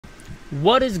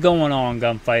What is going on,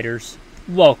 gunfighters?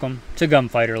 Welcome to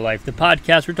Gunfighter Life, the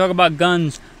podcast where we talk about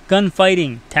guns,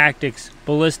 gunfighting, tactics,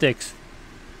 ballistics.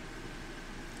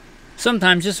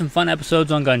 Sometimes just some fun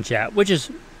episodes on gun chat, which is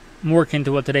more akin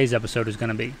to what today's episode is going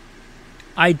to be.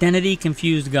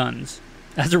 Identity-confused guns.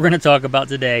 That's what we're going to talk about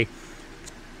today.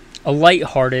 A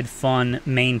lighthearted, fun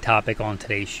main topic on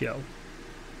today's show.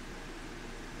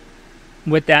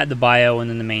 With that, the bio and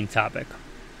then the main topic.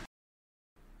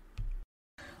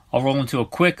 I'll roll into a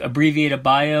quick, abbreviated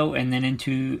bio and then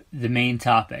into the main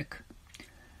topic.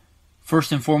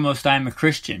 First and foremost, I am a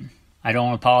Christian. I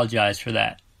don't apologize for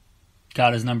that.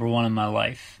 God is number one in my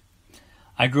life.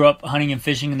 I grew up hunting and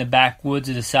fishing in the backwoods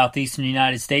of the southeastern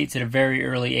United States at a very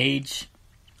early age.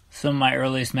 Some of my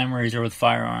earliest memories are with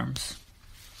firearms.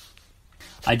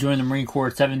 I joined the Marine Corps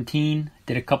at 17,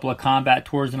 did a couple of combat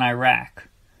tours in Iraq.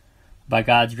 By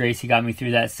God's grace, He got me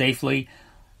through that safely.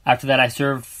 After that, I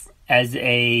served as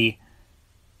an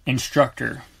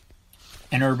instructor,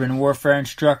 an urban warfare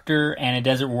instructor and a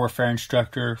desert warfare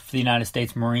instructor for the United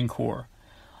States Marine Corps.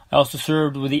 I also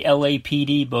served with the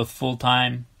LAPD, both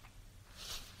full-time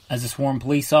as a sworn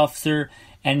police officer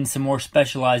and some more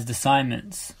specialized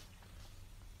assignments,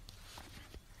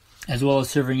 as well as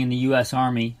serving in the U.S.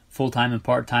 Army, full-time and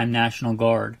part-time National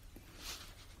Guard.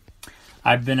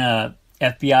 I've been a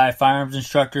FBI firearms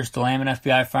instructor, still am an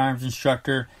FBI firearms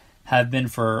instructor, have been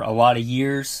for a lot of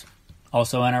years.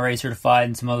 Also NRA certified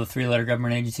and some other three-letter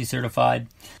government agency certified.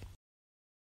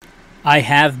 I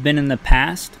have been in the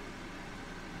past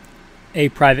a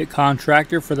private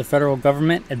contractor for the federal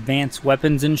government, advanced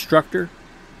weapons instructor,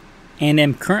 and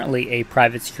am currently a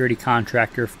private security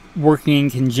contractor working in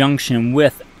conjunction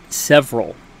with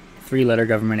several three-letter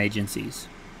government agencies.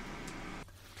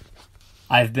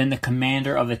 I've been the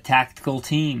commander of a tactical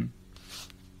team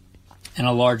in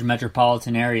a large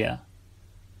metropolitan area.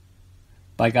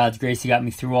 By God's grace, He got me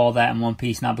through all that in one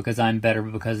piece, not because I'm better,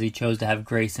 but because He chose to have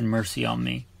grace and mercy on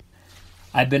me.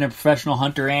 I've been a professional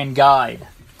hunter and guide.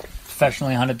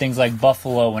 Professionally hunted things like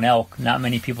buffalo and elk. Not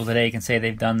many people today can say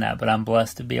they've done that, but I'm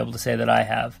blessed to be able to say that I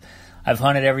have. I've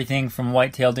hunted everything from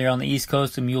white-tailed deer on the East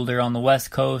Coast to mule deer on the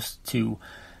West Coast to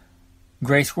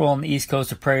gray squirrel on the East Coast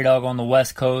to prairie dog on the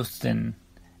West Coast and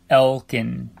elk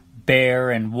and bear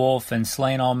and wolf and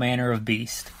slain all manner of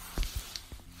beast.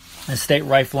 A state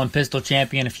rifle and pistol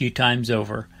champion a few times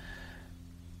over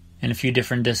in a few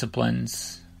different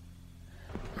disciplines.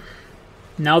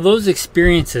 Now those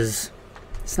experiences,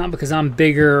 it's not because I'm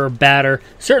bigger or badder,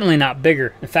 certainly not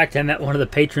bigger. In fact, I met one of the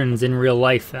patrons in real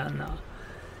life and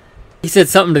he said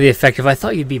something to the effect of, "I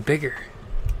thought you'd be bigger."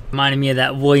 Reminded me of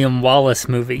that William Wallace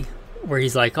movie where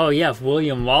he's like, "Oh yeah, if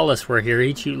William Wallace were here,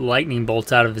 he'd shoot lightning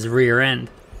bolts out of his rear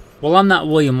end." Well, I'm not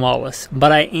William Wallace,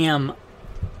 but I am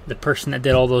the person that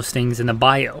did all those things in the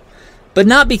bio. But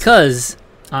not because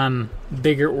I'm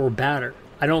bigger or badder.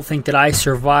 I don't think that I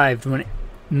survived when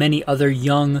many other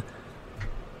young,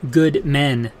 good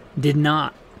men did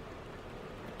not.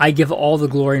 I give all the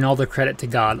glory and all the credit to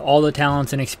God, all the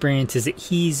talents and experiences that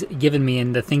He's given me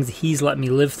and the things that He's let me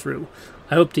live through.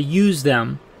 I hope to use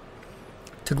them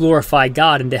to glorify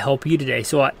God and to help you today.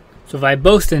 So if I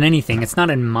boast in anything, it's not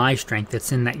in my strength.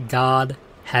 It's in that God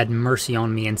had mercy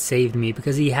on me and saved me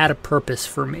because He had a purpose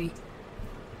for me.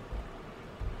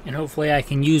 And hopefully I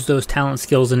can use those talent,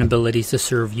 skills, and abilities to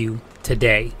serve you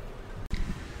today.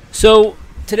 So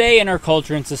today in our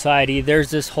culture and society,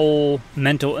 there's this whole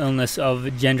mental illness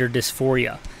of gender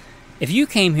dysphoria. If you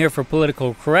came here for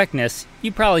political correctness,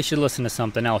 you probably should listen to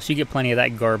something else. You get plenty of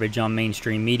that garbage on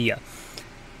mainstream media.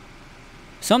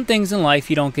 Some things in life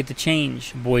you don't get to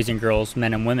change, boys and girls,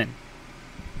 men and women.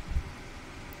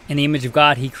 In the image of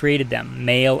God, He created them.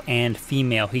 Male and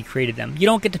female, He created them. You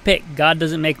don't get to pick. God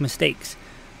doesn't make mistakes.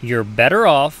 You're better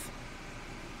off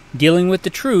dealing with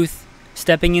the truth,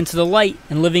 stepping into the light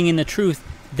and living in the truth,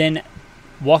 than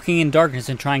walking in darkness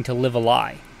and trying to live a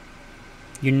lie.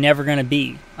 You're never going to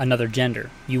be another gender.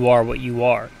 You are what you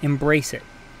are. Embrace it.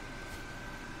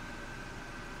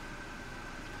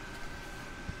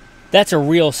 That's a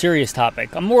real serious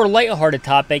topic. A more lighthearted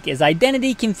topic is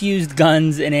identity-confused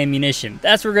guns and ammunition.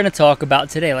 That's what we're going to talk about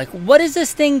today. Like, what does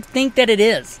this thing think that it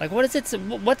is? Like, what is it?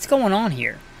 What's going on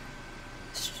here?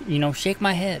 You know, shake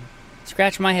my head.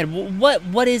 Scratch my head.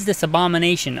 What is this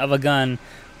abomination of a gun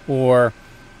or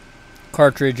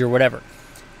cartridge or whatever?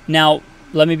 Now,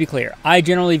 let me be clear. I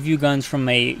generally view guns from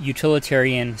a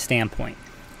utilitarian standpoint.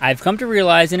 I've come to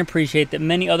realize and appreciate that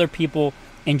many other people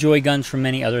enjoy guns for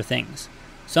many other things.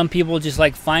 Some people just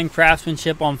like fine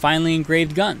craftsmanship on finely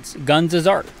engraved guns. Guns is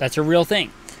art. That's a real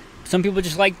thing. Some people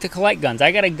just like to collect guns.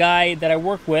 I got a guy that I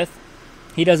work with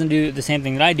He doesn't do the same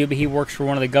thing that I do, but he works for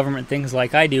one of the government things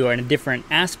like I do, or in a different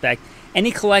aspect. And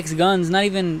he collects guns, not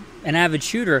even an avid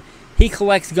shooter. He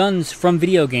collects guns from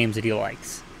video games that he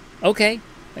likes. Okay,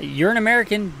 you're an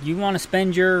American. You want to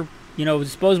spend your,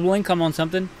 disposable income on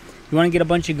something. You want to get a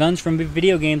bunch of guns from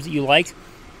video games that you like.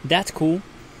 That's cool.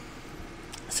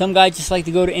 Some guys just like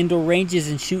to go to indoor ranges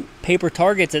and shoot paper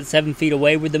targets at 7 feet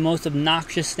away with the most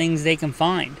obnoxious things they can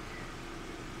find.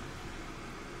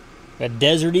 A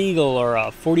Desert Eagle or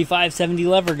a 45-70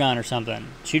 lever gun or something.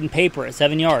 Shooting paper at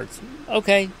 7 yards.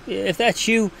 Okay, if that's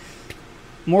you,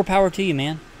 more power to you,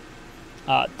 man.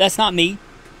 That's not me.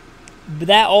 But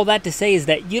all that to say is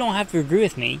that you don't have to agree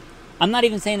with me. I'm not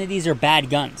even saying that these are bad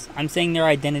guns. I'm saying they're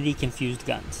identity-confused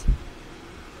guns.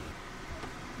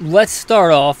 Let's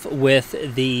start off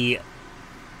with the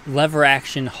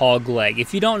lever-action hog leg.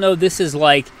 If you don't know, this is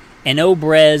like an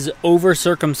Obrez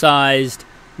over-circumcised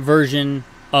version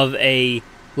of a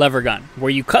lever gun, where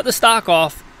you cut the stock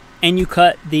off and you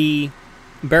cut the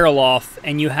barrel off,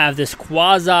 and you have this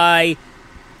quasi...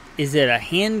 Is it a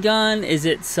handgun? Is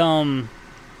it some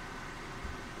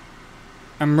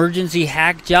emergency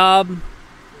hack job?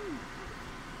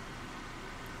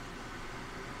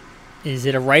 Is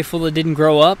it a rifle that didn't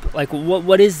grow up? Like,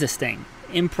 what is this thing?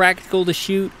 Impractical to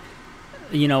shoot?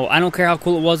 I don't care how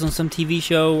cool it was on some TV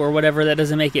show or whatever, that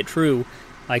doesn't make it true.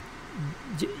 Like,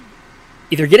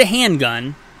 either get a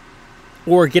handgun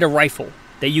or get a rifle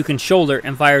that you can shoulder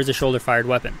and fire as a shoulder-fired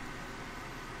weapon.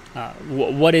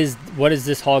 What is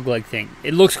this hog leg thing?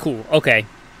 It looks cool. Okay.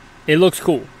 It looks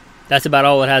cool. That's about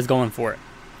all it has going for it.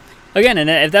 Again, and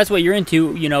if that's what you're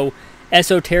into,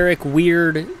 esoteric,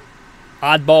 weird,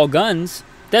 oddball guns,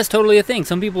 that's totally a thing.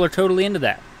 Some people are totally into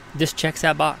that. This checks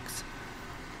that box.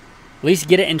 At least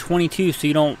get it in 22 so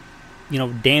you don't,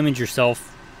 damage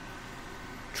yourself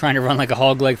trying to run like a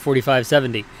hog leg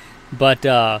 45-70.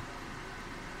 But,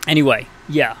 anyway,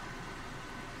 yeah.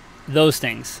 Those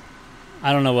things.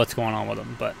 I don't know what's going on with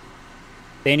them, but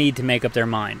they need to make up their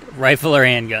mind. Rifle or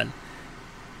handgun.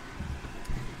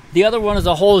 The other one is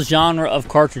a whole genre of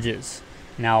cartridges.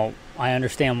 Now, I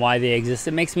understand why they exist.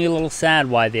 It makes me a little sad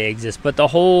why they exist. But the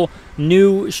whole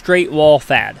new straight wall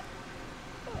fad.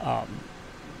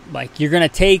 Like, you're going to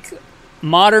take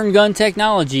modern gun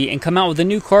technology and come out with a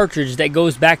new cartridge that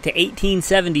goes back to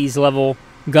 1870s level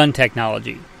gun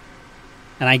technology.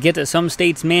 And I get that some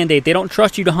states mandate, they don't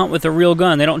trust you to hunt with a real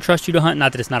gun. They don't trust you to hunt,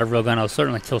 not that it's not a real gun, it'll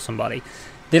certainly kill somebody.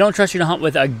 They don't trust you to hunt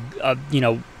with a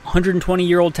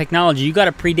 120-year-old technology. You got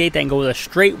to predate that and go with a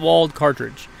straight-walled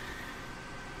cartridge.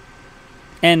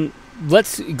 And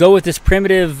let's go with this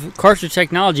primitive cartridge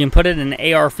technology and put it in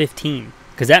an AR-15,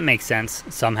 because that makes sense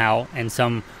somehow in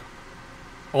some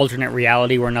alternate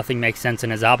reality where nothing makes sense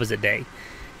in its opposite day.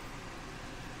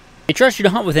 They trust you to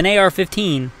hunt with an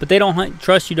AR-15, but they don't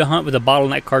trust you to hunt with a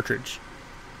bottleneck cartridge.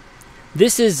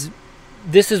 This is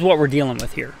what we're dealing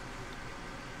with here.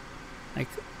 Like,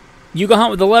 you go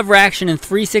hunt with a lever action and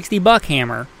 360 buck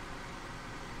hammer.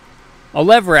 A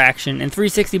lever action and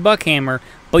 360 buck hammer,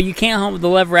 but you can't hunt with the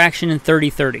lever action in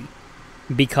 30-30.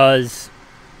 Because,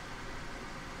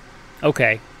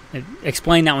 okay,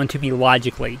 explain that one to me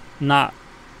logically, not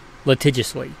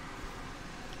litigiously.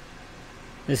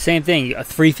 The same thing, a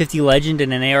 350 Legend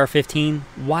and an AR-15.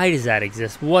 Why does that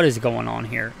exist? What is going on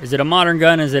here? Is it a modern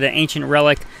gun? Is it an ancient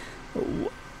relic?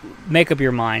 Make up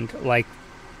your mind. Like,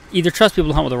 either trust people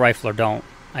to hunt with a rifle or don't.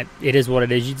 It is what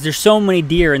it is. There's so many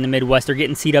deer in the Midwest. They're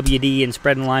getting CWD and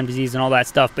spreading Lyme disease and all that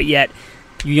stuff, but yet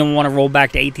you don't want to roll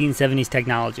back to 1870s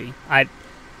technology.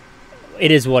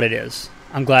 It is what it is.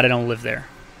 I'm glad I don't live there.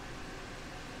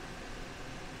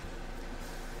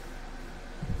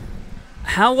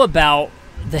 How about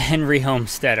the Henry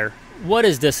Homesteader? What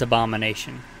is this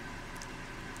abomination?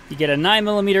 You get a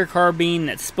 9mm carbine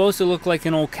that's supposed to look like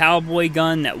an old cowboy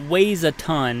gun that weighs a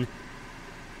ton.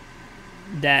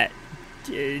 That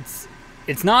it's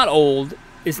not old,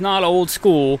 it's not old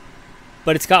school,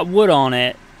 but it's got wood on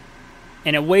it,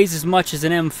 and it weighs as much as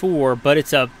an M4, but it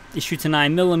shoots a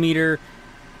 9mm,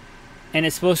 and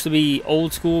it's supposed to be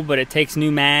old school, but it takes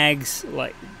new mags,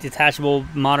 like detachable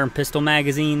modern pistol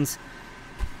magazines.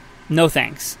 No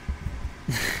thanks.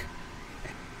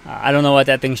 I don't know what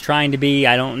that thing's trying to be.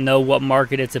 I don't know what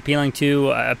market it's appealing to.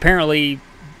 Apparently,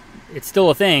 it's still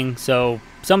a thing, so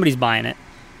somebody's buying it.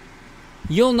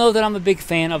 You'll know that I'm a big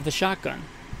fan of the shotgun.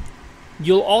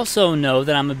 You'll also know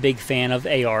that I'm a big fan of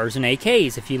ARs and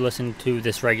AKs if you listen to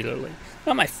this regularly.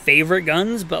 Not my favorite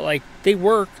guns, but like they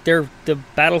work. They're the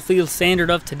battlefield standard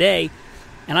of today.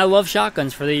 And I love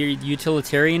shotguns for their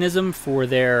utilitarianism, for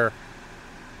their,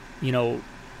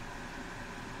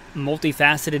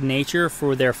 multifaceted nature,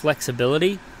 for their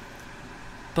flexibility.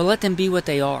 but let them be what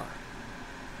they are.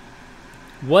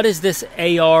 What is this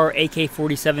AR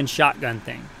AK-47 shotgun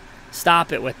thing?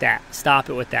 Stop it with that. Stop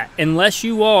it with that. Unless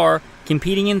you are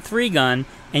competing in 3-gun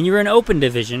and you're in open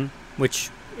division, which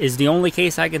is the only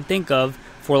case I can think of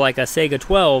for like a Sega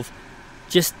 12,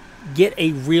 just get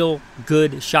a real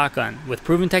good shotgun with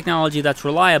proven technology that's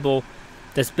reliable,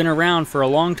 that's been around for a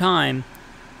long time,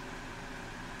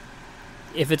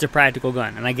 if it's a practical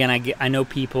gun. And again, I know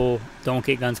people don't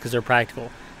get guns because they're practical.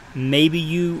 Maybe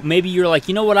you're like,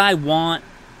 you know what I want?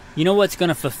 You know what's going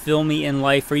to fulfill me in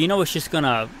life? Or you know what's just going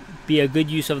to be a good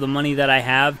use of the money that I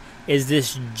have? Is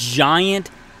this giant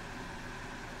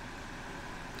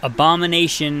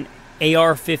abomination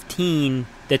AR-15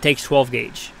 that takes 12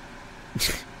 gauge.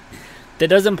 That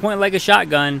doesn't point like a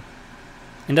shotgun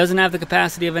and doesn't have the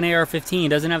capacity of an AR-15,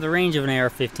 doesn't have the range of an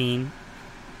AR-15,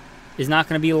 is not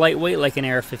going to be lightweight like an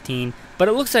AR-15, but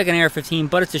it looks like an AR-15,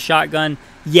 but it's a shotgun.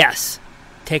 Yes,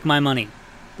 take my money.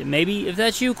 Maybe if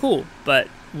that's you, cool, but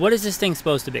what is this thing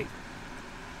supposed to be?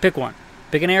 Pick one.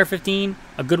 Pick an AR-15,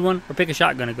 a good one, or pick a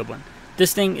shotgun, a good one.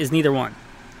 This thing is neither one.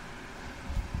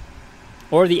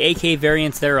 Or the AK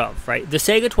variants thereof, right? The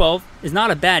Sega 12 is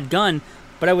not a bad gun,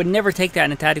 but I would never take that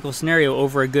in a tactical scenario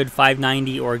over a good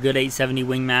 590 or a good 870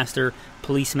 Wingmaster,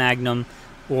 Police Magnum,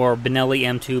 or Benelli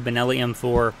M2, Benelli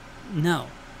M4. No,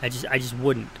 I just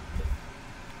wouldn't.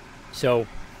 So,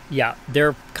 yeah,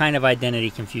 they're kind of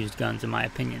identity-confused guns, in my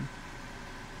opinion.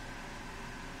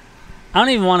 I don't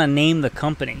even want to name the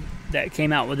company that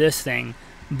came out with this thing,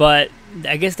 but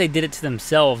I guess they did it to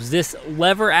themselves. This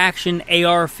lever-action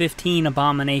AR-15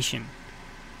 abomination.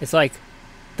 It's like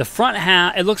the front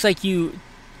half, it looks like you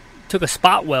took a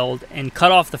spot weld and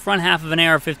cut off the front half of an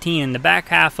AR-15 and the back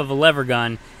half of a lever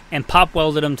gun and pop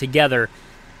welded them together.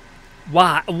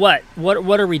 Why?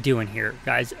 What are we doing here,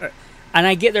 guys? And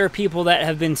I get there are people that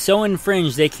have been so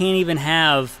infringed they can't even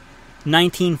have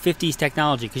 1950s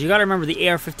technology, because you got to remember the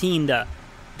AR-15,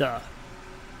 the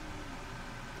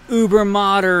uber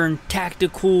modern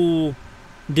tactical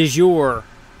de jour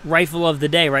rifle of the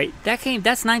day, right? That's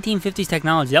 1950s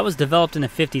technology. That was developed in the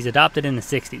 50s, adopted in the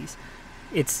 60s.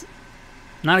 It's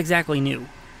not exactly new.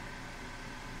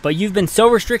 But you've been so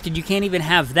restricted you can't even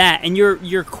have that, and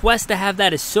your quest to have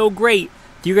that is so great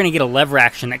that you're going to get a lever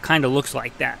action that kind of looks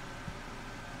like that.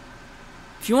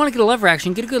 If you want to get a lever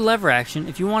action, get a good lever action.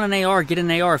 If you want an AR, get an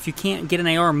AR. If you can't get an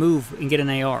AR, move and get an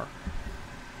AR.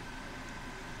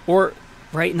 Or,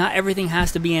 right, not everything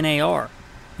has to be an AR.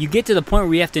 You get to the point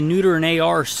where you have to neuter an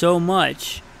AR so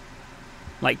much,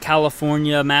 like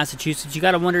California, Massachusetts, you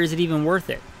got to wonder, is it even worth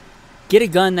it? Get a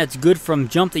gun that's good from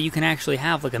jump that you can actually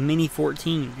have, like a Mini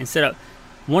 14, instead of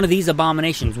one of these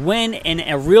abominations. When, in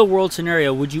a real-world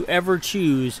scenario, would you ever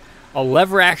choose a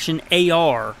lever-action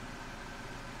AR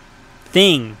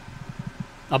thing,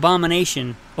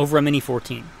 abomination, over a Mini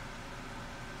 14?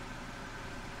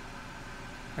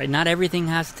 Right? Not everything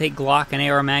has to take Glock and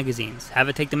AR magazines. Have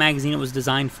it take the magazine it was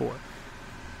designed for.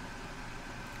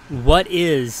 What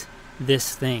is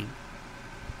this thing?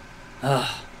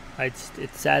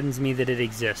 It saddens me that it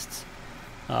exists.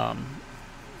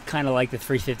 Kind of like the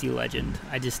 350 Legend.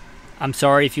 I'm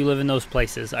sorry if you live in those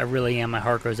places. I really am. My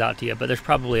heart goes out to you. But there's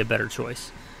probably a better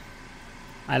choice.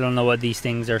 I don't know what these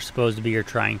things are supposed to be or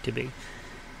trying to be.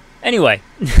 Anyway.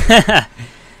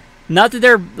 Not that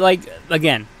they're, like,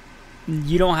 again,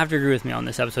 you don't have to agree with me on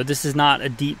this episode. This is not a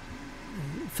deep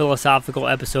philosophical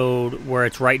episode where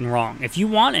it's right and wrong. If you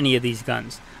want any of these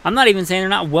guns, I'm not even saying they're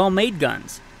not well-made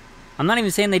guns. I'm not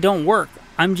even saying they don't work.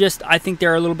 I think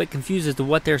they're a little bit confused as to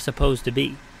what they're supposed to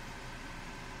be.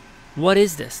 What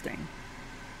is this thing?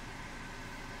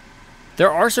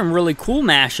 There are some really cool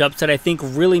mashups that I think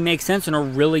really make sense and are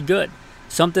really good.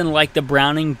 Something like the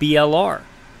Browning BLR.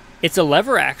 It's a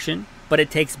lever action, but it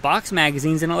takes box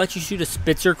magazines and it lets you shoot a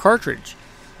Spitzer cartridge.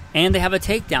 And they have a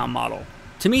takedown model.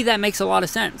 To me, that makes a lot of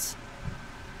sense.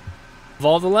 Of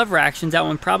all the lever actions, that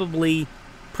one probably,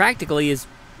 practically, is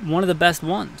one of the best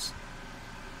ones.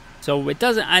 So it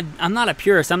doesn't, I'm not a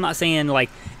purist. I'm not saying, like,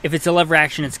 if it's a lever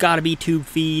action, it's got to be tube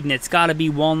feed and it's got to be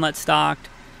walnut stocked.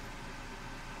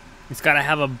 It's got to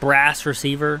have a brass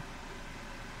receiver.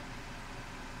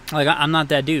 Like, I'm not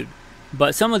that dude.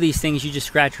 But some of these things, you just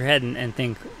scratch your head and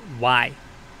think, why?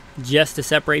 Just to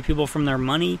separate people from their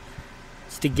money?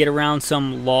 Just to get around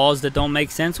some laws that don't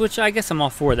make sense? Which I guess I'm all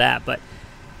for that. But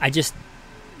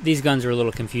these guns are a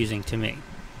little confusing to me.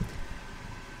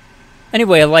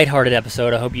 Anyway, a lighthearted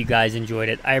episode. I hope you guys enjoyed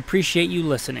it. I appreciate you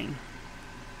listening.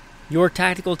 Your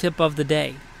tactical tip of the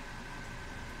day.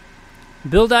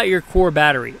 Build out your core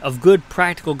battery of good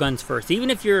practical guns first. Even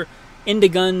if you're into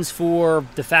guns for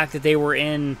the fact that they were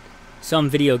in some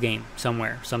video game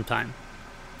somewhere, sometime.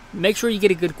 Make sure you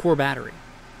get a good core battery.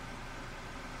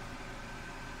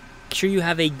 Make sure you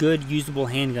have a good usable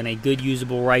handgun, a good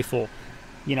usable rifle,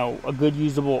 a good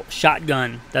usable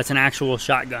shotgun that's an actual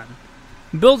shotgun.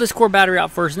 Build this core battery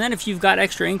out first, and then if you've got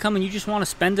extra income and you just want to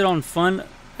spend it on fun,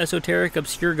 esoteric,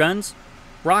 obscure guns,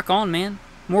 rock on, man.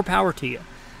 More power to you.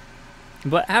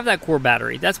 But have that core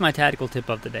battery. That's my tactical tip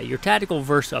of the day, your tactical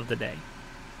verse of the day.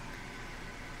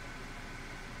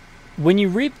 When you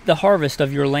reap the harvest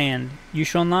of your land, you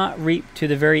shall not reap to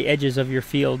the very edges of your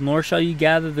field, nor shall you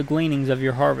gather the gleanings of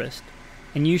your harvest.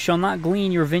 And you shall not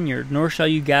glean your vineyard, nor shall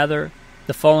you gather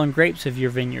the fallen grapes of your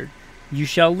vineyard. You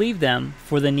shall leave them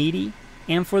for the needy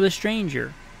and for the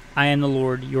stranger. I am the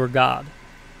Lord your God.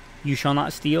 You shall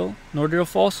not steal, nor deal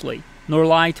falsely, nor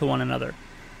lie to one another.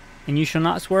 And you shall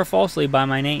not swear falsely by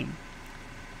my name,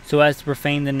 so as to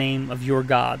profane the name of your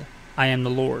God. I am the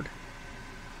Lord.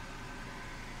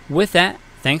 With that,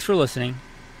 thanks for listening,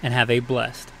 and have a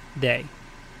blessed day.